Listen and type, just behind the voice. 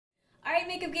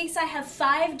Alright, Makeup Geeks, I have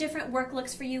 5 different work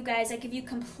looks for you guys. I give you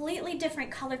completely different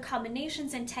color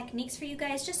combinations and techniques for you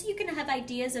guys, just so you can have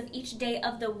ideas of each day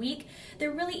of the week.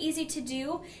 They're really easy to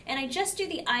do, and I just do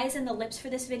the eyes and the lips for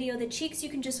this video. The cheeks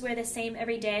you can just wear the same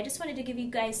every day. I just wanted to give you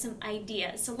guys some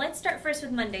ideas. So let's start first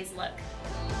with Monday's look.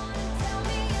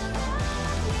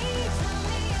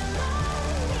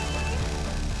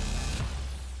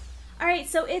 Alright,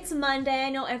 so it's Monday. I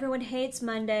know everyone hates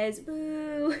Mondays.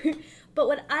 Boo! But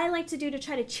what I like to do to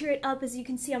try to cheer it up is, you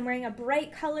can see I'm wearing a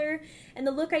bright color, and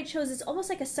the look I chose is almost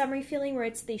like a summery feeling where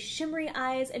it's the shimmery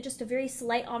eyes and just a very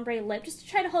slight ombre lip, just to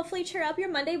try to hopefully cheer up your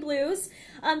Monday blues.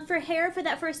 For hair for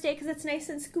that first day, because it's nice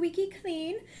and squeaky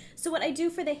clean. So what I do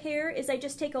for the hair is I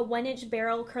just take a 1-inch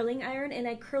barrel curling iron and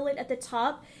I curl it at the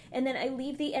top, and then I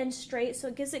leave the end straight so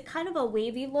it gives it kind of a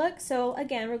wavy look. So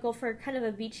again, we'll go for kind of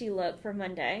a beachy look for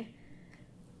Monday,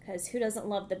 because who doesn't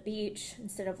love the beach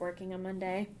instead of working on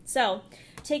Monday? So,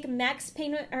 take Rubenesque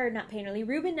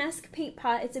Paint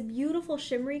Pot. It's a beautiful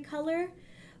shimmery color.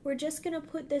 We're just going to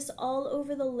put this all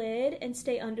over the lid and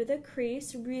stay under the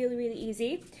crease. Really, really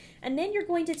easy. And then you're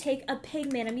going to take a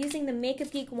Pigment. I'm using the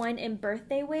Makeup Geek one in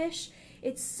Birthday Wish.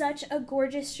 It's such a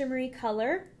gorgeous shimmery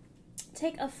color.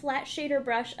 Take a flat shader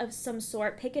brush of some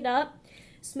sort, pick it up,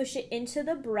 smush it into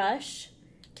the brush,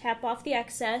 tap off the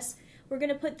excess. We're going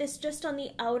to put this just on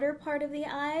the outer part of the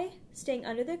eye, staying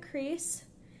under the crease,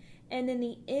 and then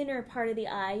the inner part of the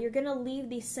eye, you're going to leave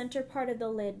the center part of the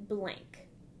lid blank.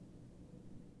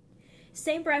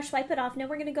 Same brush, wipe it off. Now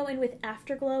we're going to go in with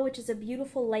Afterglow, which is a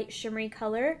beautiful light shimmery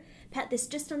color. Pat this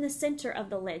just on the center of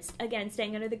the lids, again,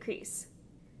 staying under the crease.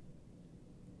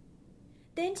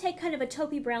 Then take kind of a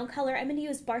taupey brown color. I'm going to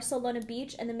use Barcelona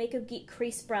Beach and the Makeup Geek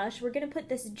crease brush. We're going to put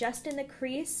this just in the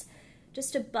crease,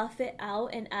 just to buff it out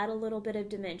and add a little bit of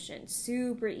dimension.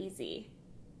 Super easy.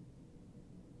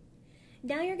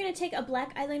 Now you're going to take a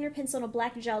black eyeliner pencil and a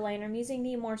black gel liner. I'm using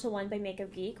the Immortal one by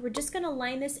Makeup Geek. We're just going to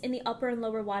line this in the upper and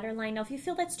lower waterline. Now if you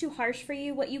feel that's too harsh for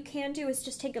you, what you can do is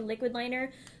just take a liquid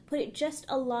liner, put it just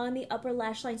along the upper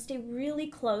lash line. Stay really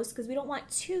close because we don't want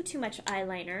too much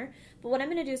eyeliner. But what I'm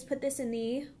going to do is put this in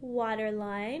the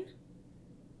waterline.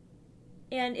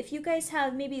 And if you guys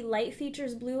have maybe light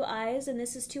features, blue eyes, and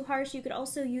this is too harsh, you could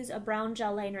also use a brown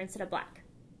gel liner instead of black.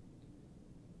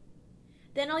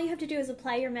 Then all you have to do is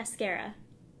apply your mascara.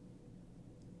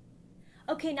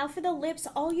 Okay, now for the lips,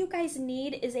 all you guys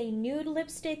need is a nude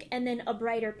lipstick and then a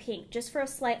brighter pink, just for a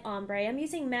slight ombre. I'm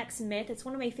using Max Myth. It's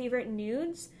one of my favorite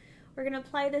nudes. We're going to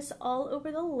apply this all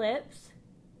over the lips.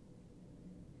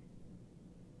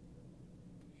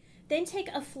 Then take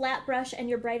a flat brush and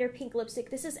your brighter pink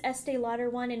lipstick. This is Estee Lauder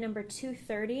one in number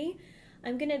 230.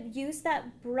 I'm going to use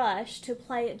that brush to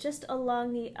apply it just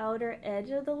along the outer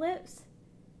edge of the lips.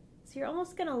 So you're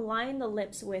almost going to line the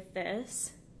lips with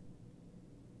this.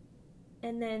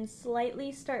 And then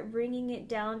slightly start bringing it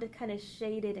down to kind of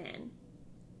shade it in.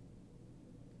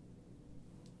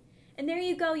 And there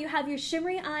you go. You have your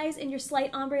shimmery eyes and your slight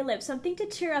ombre lips. Something to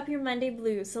cheer up your Monday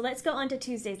blues. So let's go on to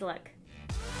Tuesday's look.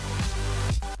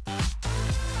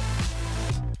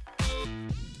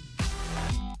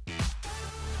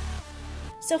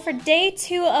 So for day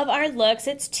 2 of our looks,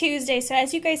 it's Tuesday. So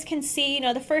as you guys can see,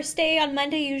 the first day on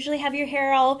Monday, you usually have your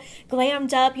hair all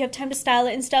glammed up. You have time to style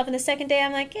it and stuff. And the second day,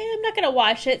 I'm like, I'm not going to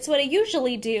wash it. So what I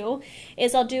usually do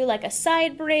is I'll do like a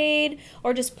side braid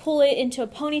or just pull it into a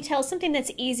ponytail. Something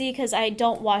that's easy because I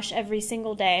don't wash every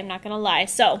single day. I'm not going to lie.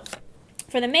 So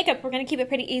for the makeup, we're going to keep it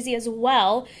pretty easy as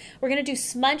well. We're going to do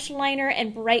smudge liner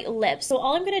and bright lips. So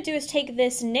all I'm going to do is take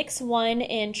this NYX one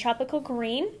in Tropical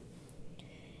Green.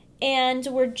 And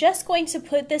we're just going to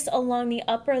put this along the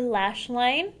upper lash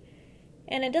line.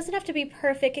 And it doesn't have to be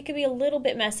perfect. It could be a little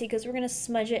bit messy because we're going to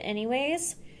smudge it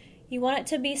anyways. You want it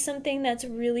to be something that's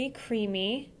really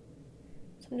creamy.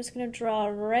 So I'm just going to draw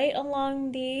right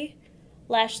along the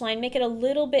lash line. Make it a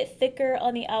little bit thicker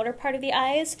on the outer part of the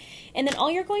eyes. And then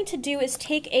all you're going to do is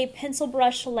take a pencil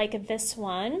brush like this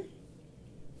one.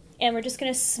 And we're just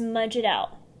going to smudge it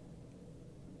out.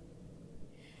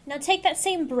 Now take that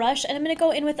same brush and I'm going to go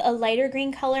in with a lighter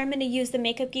green color. I'm going to use the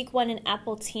Makeup Geek one in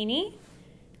Appletini.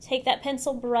 Take that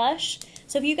pencil brush.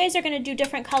 So if you guys are going to do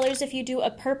different colors, if you do a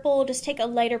purple, just take a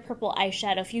lighter purple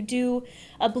eyeshadow. If you do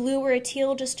a blue or a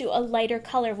teal, just do a lighter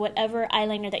color of whatever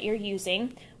eyeliner that you're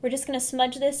using. We're just going to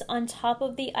smudge this on top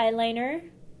of the eyeliner,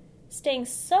 staying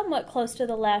somewhat close to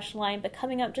the lash line, but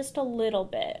coming up just a little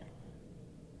bit.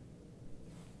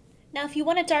 Now if you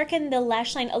want to darken the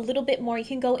lash line a little bit more, you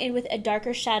can go in with a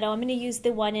darker shadow. I'm going to use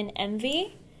the one in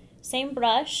Envy. Same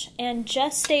brush, and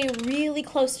just stay really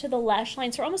close to the lash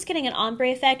line. So we're almost getting an ombre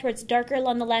effect where it's darker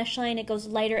along the lash line, it goes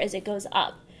lighter as it goes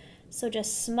up. So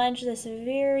just smudge this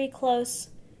very close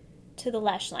to the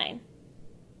lash line.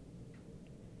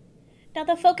 Now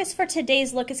the focus for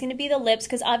today's look is going to be the lips,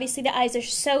 because obviously the eyes are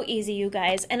so easy, you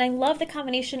guys. And I love the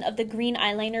combination of the green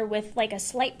eyeliner with like a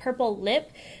slight purple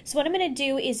lip. So what I'm going to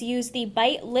do is use the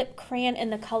Bite Lip Crayon in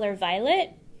the color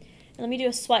Violet. Let me do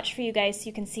a swatch for you guys so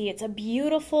you can see. It's a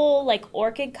beautiful like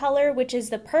orchid color, which is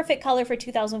the perfect color for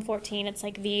 2014. It's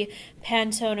like the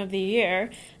Pantone of the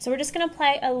year. So we're just going to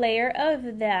apply a layer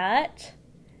of that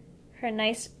for a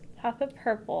nice pop of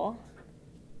purple.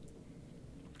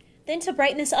 Then to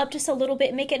brighten this up just a little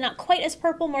bit, make it not quite as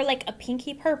purple, more like a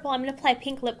pinky purple, I'm going to apply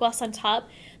pink lip gloss on top.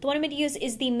 The one I'm going to use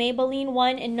is the Maybelline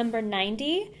one in number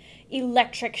 90,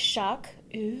 Electric Shock.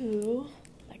 Ooh,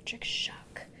 Electric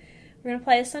Shock. We're going to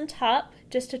apply this on top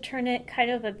just to turn it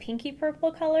kind of a pinky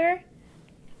purple color.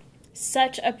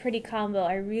 Such a pretty combo.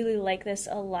 I really like this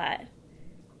a lot.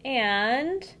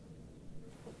 And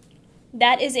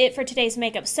that is it for today's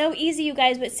makeup. So easy, you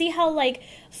guys, but see how like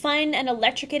fun and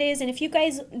electric it is. And if you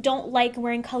guys don't like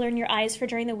wearing color in your eyes for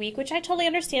during the week, which I totally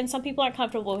understand, some people aren't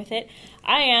comfortable with it,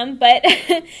 I am, but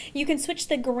you can switch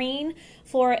the green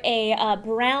for a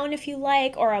brown if you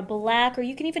like, or a black, or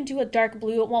you can even do a dark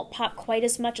blue. It won't pop quite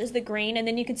as much as the green, and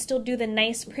then you can still do the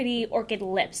nice pretty orchid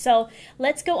lips. So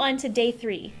let's go on to day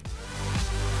 3.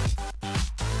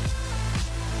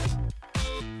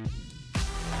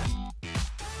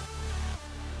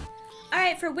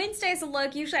 Alright, for Wednesday's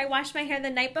look, usually I wash my hair the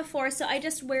night before, so I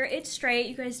just wear it straight.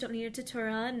 You guys don't need a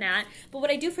tutorial on that. But what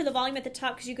I do for the volume at the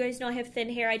top, because you guys know I have thin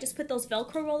hair, I just put those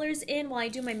Velcro rollers in while I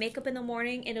do my makeup in the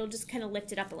morning, and it'll just kind of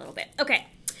lift it up a little bit. Okay,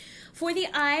 for the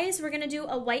eyes, we're going to do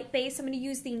a white base. I'm going to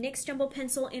use the NYX Jumbo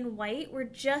Pencil in white. We're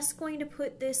just going to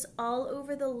put this all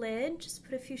over the lid. Just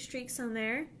put a few streaks on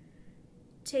there.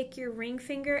 Take your ring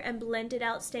finger and blend it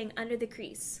out, staying under the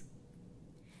crease.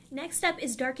 Next up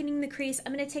is darkening the crease.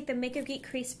 I'm going to take the Makeup Geek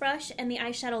crease brush and the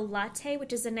eyeshadow Latte,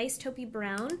 which is a nice taupey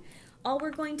brown. All we're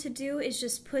going to do is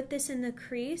just put this in the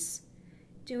crease,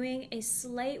 doing a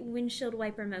slight windshield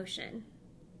wiper motion.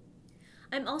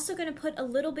 I'm also going to put a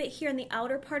little bit here in the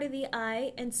outer part of the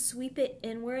eye and sweep it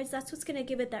inwards. That's what's going to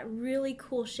give it that really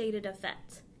cool shaded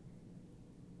effect.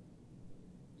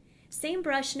 Same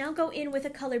brush, now go in with a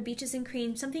color Beaches and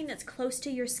Cream, something that's close to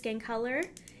your skin color.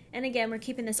 And again, we're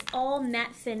keeping this all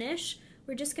matte finish.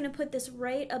 We're just going to put this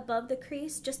right above the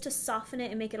crease just to soften it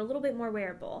and make it a little bit more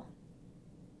wearable.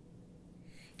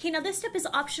 Okay, now this step is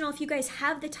optional if you guys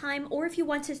have the time, or if you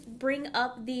want to bring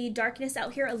up the darkness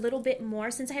out here a little bit more.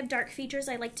 Since I have dark features,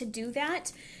 I like to do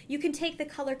that. You can take the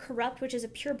color Corrupt, which is a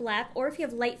pure black, or if you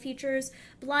have light features,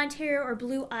 blonde hair or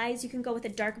blue eyes, you can go with a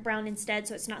dark brown instead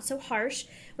so it's not so harsh.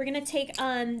 We're going to take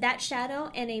that shadow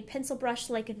and a pencil brush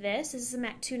like this. This is a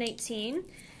MAC 219.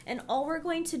 And all we're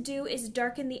going to do is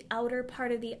darken the outer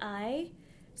part of the eye.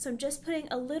 So I'm just putting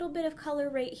a little bit of color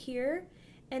right here.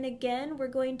 And again, we're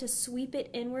going to sweep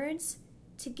it inwards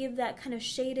to give that kind of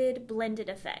shaded, blended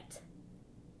effect.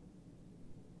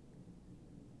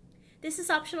 This is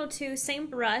optional too, same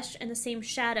brush and the same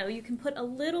shadow. You can put a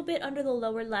little bit under the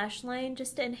lower lash line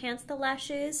just to enhance the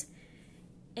lashes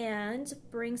and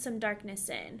bring some darkness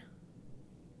in.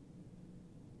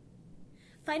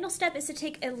 Final step is to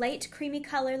take a light creamy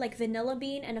color like Vanilla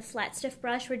Bean and a flat stiff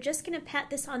brush. We're just going to pat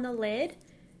this on the lid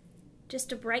just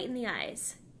to brighten the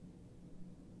eyes.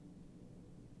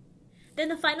 Then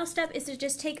the final step is to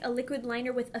just take a liquid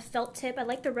liner with a felt tip. I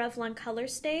like the Revlon Color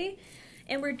Stay.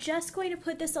 And we're just going to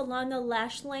put this along the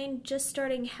lash line, just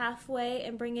starting halfway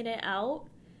and bringing it out.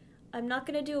 I'm not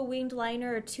going to do a winged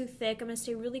liner or too thick. I'm going to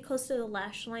stay really close to the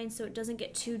lash line so it doesn't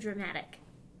get too dramatic.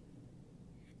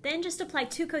 Then just apply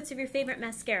 2 coats of your favorite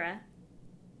mascara.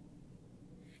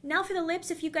 Now for the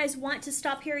lips, if you guys want to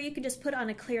stop here, you can just put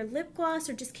on a clear lip gloss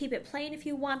or just keep it plain if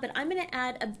you want, but I'm going to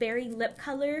add a berry lip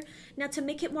color. Now to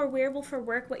make it more wearable for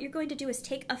work, what you're going to do is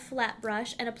take a flat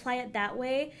brush and apply it that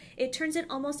way. It turns it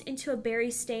almost into a berry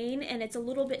stain, and it's a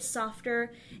little bit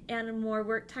softer and more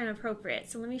work time appropriate.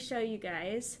 So let me show you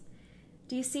guys.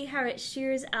 Do you see how it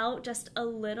shears out just a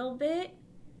little bit?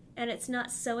 And it's not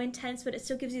so intense, but it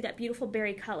still gives you that beautiful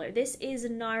berry color. This is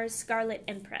NARS Scarlet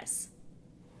Empress.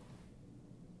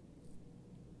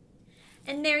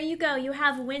 And there you go, you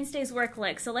have Wednesday's work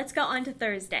look. So let's go on to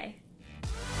Thursday.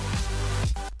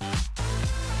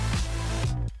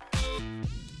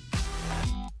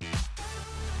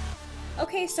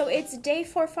 Okay, so it's day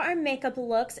 4 for our makeup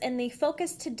looks, and the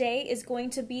focus today is going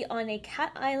to be on a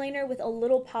cat eyeliner with a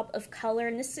little pop of color.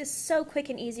 And this is so quick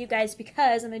and easy, you guys,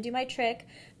 because I'm going to do my trick.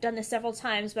 I've done this several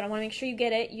times, but I want to make sure you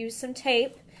get it. Use some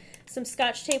tape, some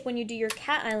Scotch tape when you do your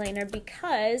cat eyeliner,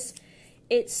 because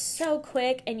It's so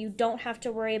quick and you don't have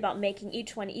to worry about making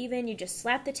each one even. You just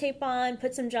slap the tape on,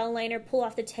 put some gel liner, pull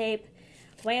off the tape,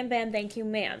 wham bam, thank you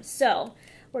ma'am. So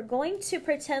we're going to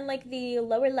pretend like the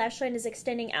lower lash line is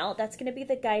extending out. That's going to be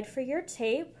the guide for your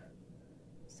tape.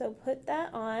 So put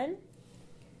that on,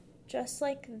 just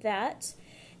like that.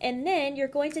 And then you're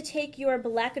going to take your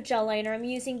black gel liner. I'm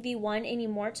using the one in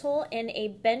Immortal and a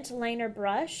bent liner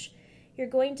brush. You're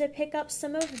going to pick up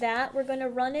some of that. We're going to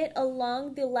run it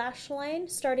along the lash line,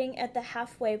 starting at the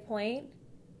halfway point.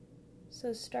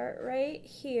 So start right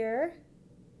here.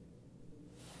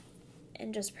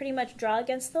 And just pretty much draw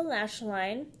against the lash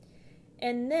line.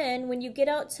 And then when you get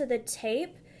out to the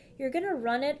tape, you're going to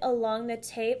run it along the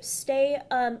tape. Stay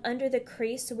under the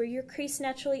crease, so where your crease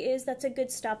naturally is, that's a good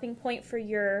stopping point for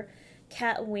your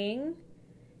cat wing.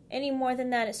 Any more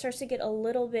than that, it starts to get a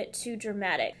little bit too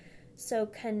dramatic. So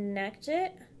connect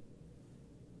it,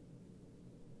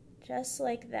 just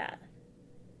like that.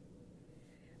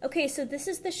 Okay, so this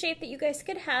is the shape that you guys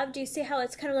could have. Do you see how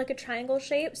it's kind of like a triangle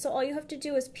shape? So all you have to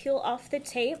do is peel off the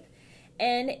tape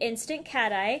and instant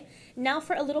cat eye. Now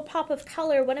for a little pop of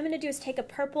color, what I'm going to do is take a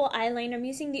purple eyeliner. I'm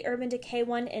using the Urban Decay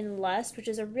one in Lust, which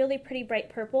is a really pretty bright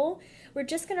purple. We're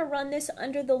just going to run this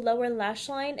under the lower lash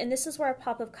line, and this is where our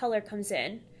pop of color comes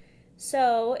in.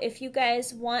 So if you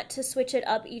guys want to switch it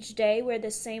up each day, wear the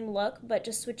same look, but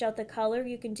just switch out the color,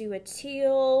 you can do a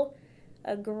teal,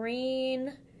 a green,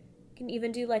 you can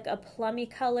even do like a plummy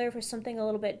color for something a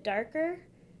little bit darker.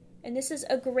 And this is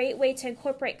a great way to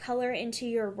incorporate color into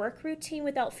your work routine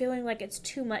without feeling like it's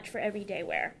too much for everyday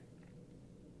wear.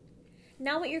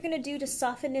 Now what you're going to do to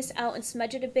soften this out and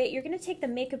smudge it a bit, you're going to take the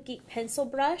Makeup Geek pencil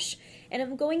brush, and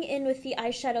I'm going in with the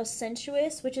eyeshadow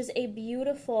Sensuous, which is a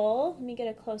beautiful, let me get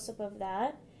a close-up of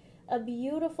that, a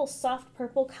beautiful soft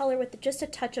purple color with just a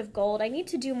touch of gold. I need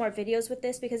to do more videos with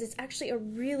this because it's actually a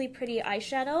really pretty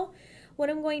eyeshadow. What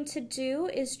I'm going to do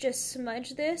is just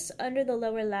smudge this under the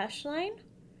lower lash line,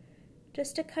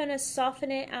 just to kind of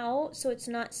soften it out so it's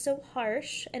not so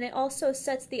harsh, and it also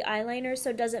sets the eyeliner so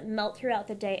it doesn't melt throughout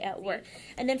the day at work.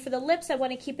 And then for the lips, I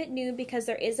want to keep it nude because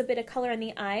there is a bit of color in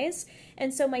the eyes,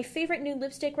 and so my favorite nude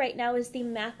lipstick right now is the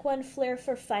MAC one, Flare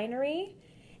for Finery,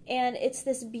 and it's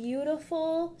this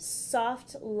beautiful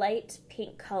soft light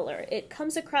pink color. It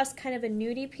comes across kind of a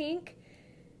nudie pink,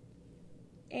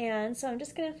 and so I'm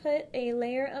just going to put a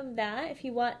layer of that. If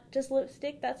you want just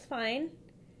lipstick, that's fine.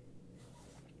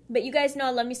 But you guys know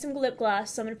I love me some lip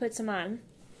gloss, so I'm going to put some on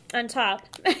top.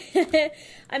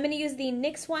 I'm going to use the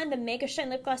NYX one. The Mega Shine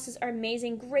lip glosses are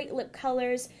amazing. Great lip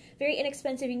colors. Very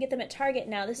inexpensive. You can get them at Target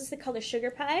now. This is the color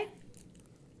Sugar Pie.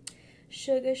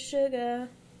 Sugar, sugar.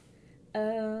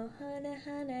 Oh, honey,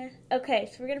 honey. Okay,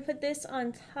 so we're going to put this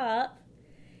on top.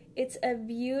 It's a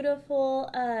beautiful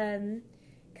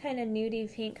kind of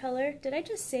nudie pink color. Did I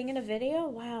just sing in a video?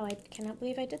 Wow, I cannot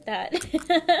believe I did that.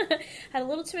 Had a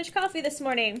little too much coffee this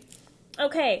morning.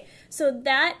 Okay, so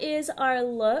that is our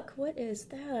look. What is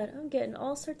that? I'm getting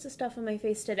all sorts of stuff on my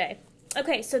face today.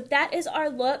 Okay, so that is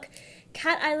our look.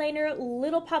 Cat eyeliner,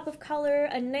 little pop of color,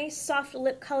 a nice soft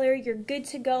lip color. You're good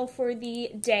to go for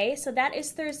the day. So that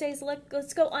is Thursday's look.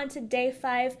 Let's go on to day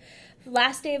 5,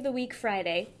 last day of the week,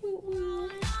 Friday.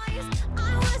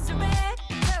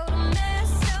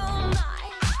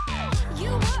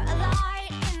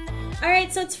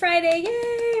 Alright, so it's Friday.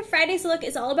 Yay! Friday's look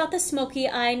is all about the smoky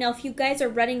eye. Now, if you guys are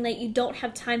running late, you don't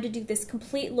have time to do this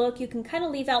complete look, you can kind of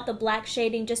leave out the black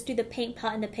shading, just do the paint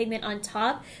pot and the pigment on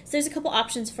top. So there's a couple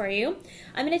options for you.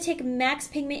 I'm going to take MAC's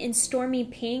Pigment in Stormy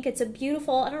Pink. It's a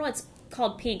beautiful, I don't know why it's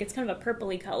called pink, it's kind of a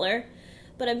purpley color.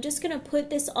 But I'm just going to put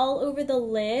this all over the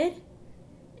lid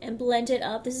and blend it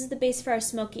up. This is the base for our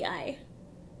smoky eye.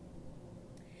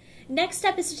 Next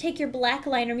step is to take your black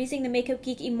liner. I'm using the Makeup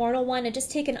Geek Immortal one, and just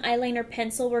take an eyeliner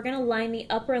pencil. We're going to line the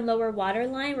upper and lower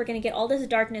waterline. We're going to get all this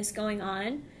darkness going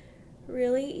on.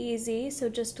 Really easy. So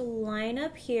just line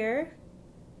up here.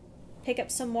 Pick up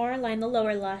some more, line the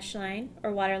lower lash line,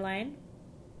 or waterline.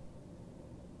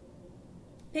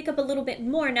 Pick up a little bit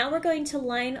more. Now we're going to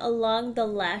line along the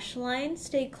lash line.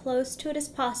 Stay close to it as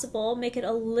possible. Make it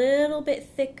a little bit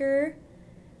thicker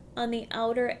on the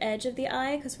outer edge of the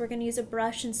eye, because we're going to use a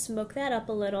brush and smoke that up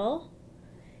a little.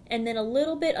 And then a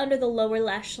little bit under the lower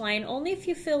lash line, only if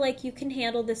you feel like you can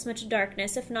handle this much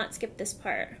darkness. If not, skip this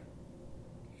part.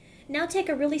 Now take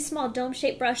a really small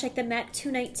dome-shaped brush like the MAC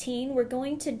 219. We're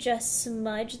going to just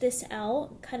smudge this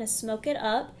out, kind of smoke it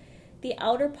up. The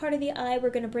outer part of the eye,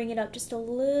 we're going to bring it up just a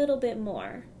little bit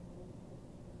more.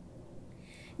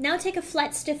 Now take a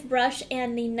flat, stiff brush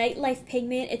and the Nightlife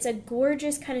Pigment. It's a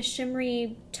gorgeous kind of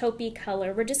shimmery taupey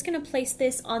color. We're just going to place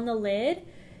this on the lid.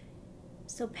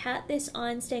 So pat this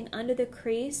on, staying under the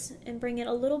crease, and bring it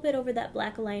a little bit over that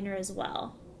black liner as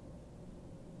well.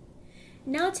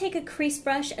 Now take a crease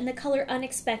brush and the color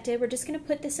Unexpected. We're just going to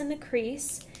put this in the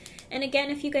crease. And again,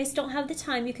 if you guys don't have the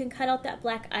time, you can cut out that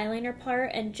black eyeliner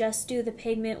part and just do the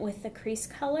pigment with the crease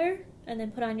color and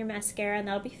then put on your mascara, and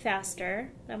that'll be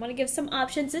faster. I want to give some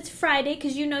options. It's Friday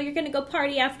because you know you're going to go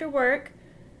party after work.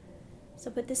 So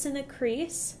put this in the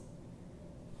crease.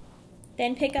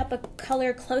 Then pick up a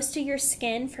color close to your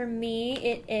skin. For me,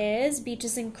 it is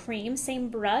Beaches and Cream. Same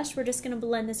brush. We're just going to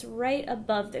blend this right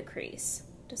above the crease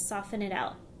to soften it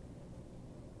out.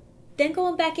 Then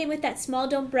going back in with that small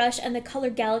dome brush and the color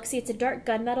Galaxy. It's a dark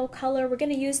gunmetal color. We're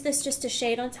going to use this just to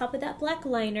shade on top of that black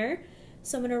liner.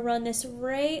 So I'm going to run this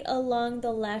right along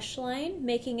the lash line,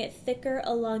 making it thicker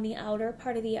along the outer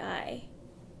part of the eye.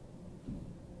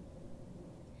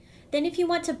 Then if you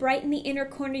want to brighten the inner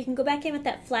corner, you can go back in with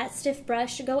that flat, stiff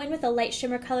brush. Go in with a light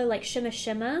shimmer color like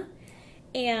Shimma.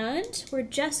 And we're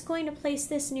just going to place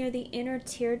this near the inner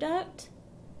tear duct,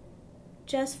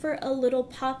 just for a little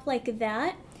pop like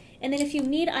that. And then if you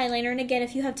need eyeliner, and again,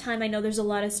 if you have time, I know there's a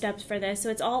lot of steps for this, so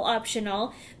it's all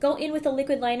optional. Go in with a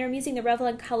liquid liner. I'm using the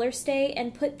Revlon Color Stay,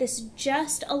 and put this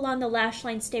just along the lash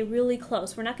line. Stay really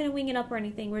close. We're not going to wing it up or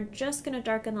anything. We're just going to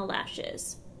darken the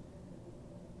lashes.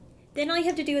 Then all you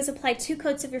have to do is apply 2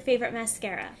 coats of your favorite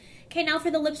mascara. Okay, now for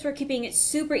the lips, we're keeping it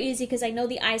super easy because I know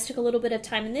the eyes took a little bit of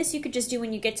time, and this you could just do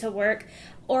when you get to work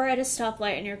or at a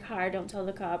stoplight in your car. Don't tell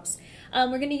the cops.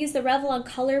 We're going to use the Revlon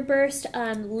Color Burst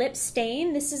Lip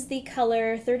Stain. This is the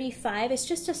color 35. It's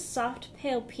just a soft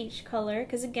pale peach color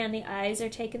because, again, the eyes are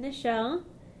taking the show.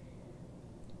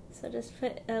 So just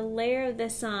put a layer of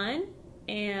this on,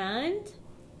 and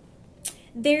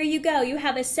there you go. You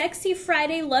have a sexy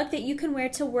Friday look that you can wear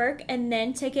to work and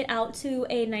then take it out to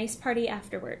a nice party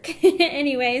after work.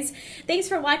 Anyways, thanks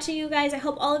for watching, you guys. I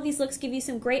hope all of these looks give you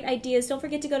some great ideas. Don't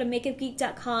forget to go to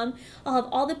makeupgeek.com. I'll have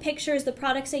all the pictures, the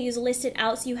products I use listed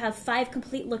out, so you have 5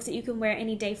 complete looks that you can wear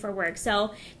any day for work.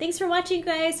 So thanks for watching, you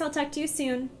guys. I'll talk to you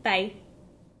soon. Bye.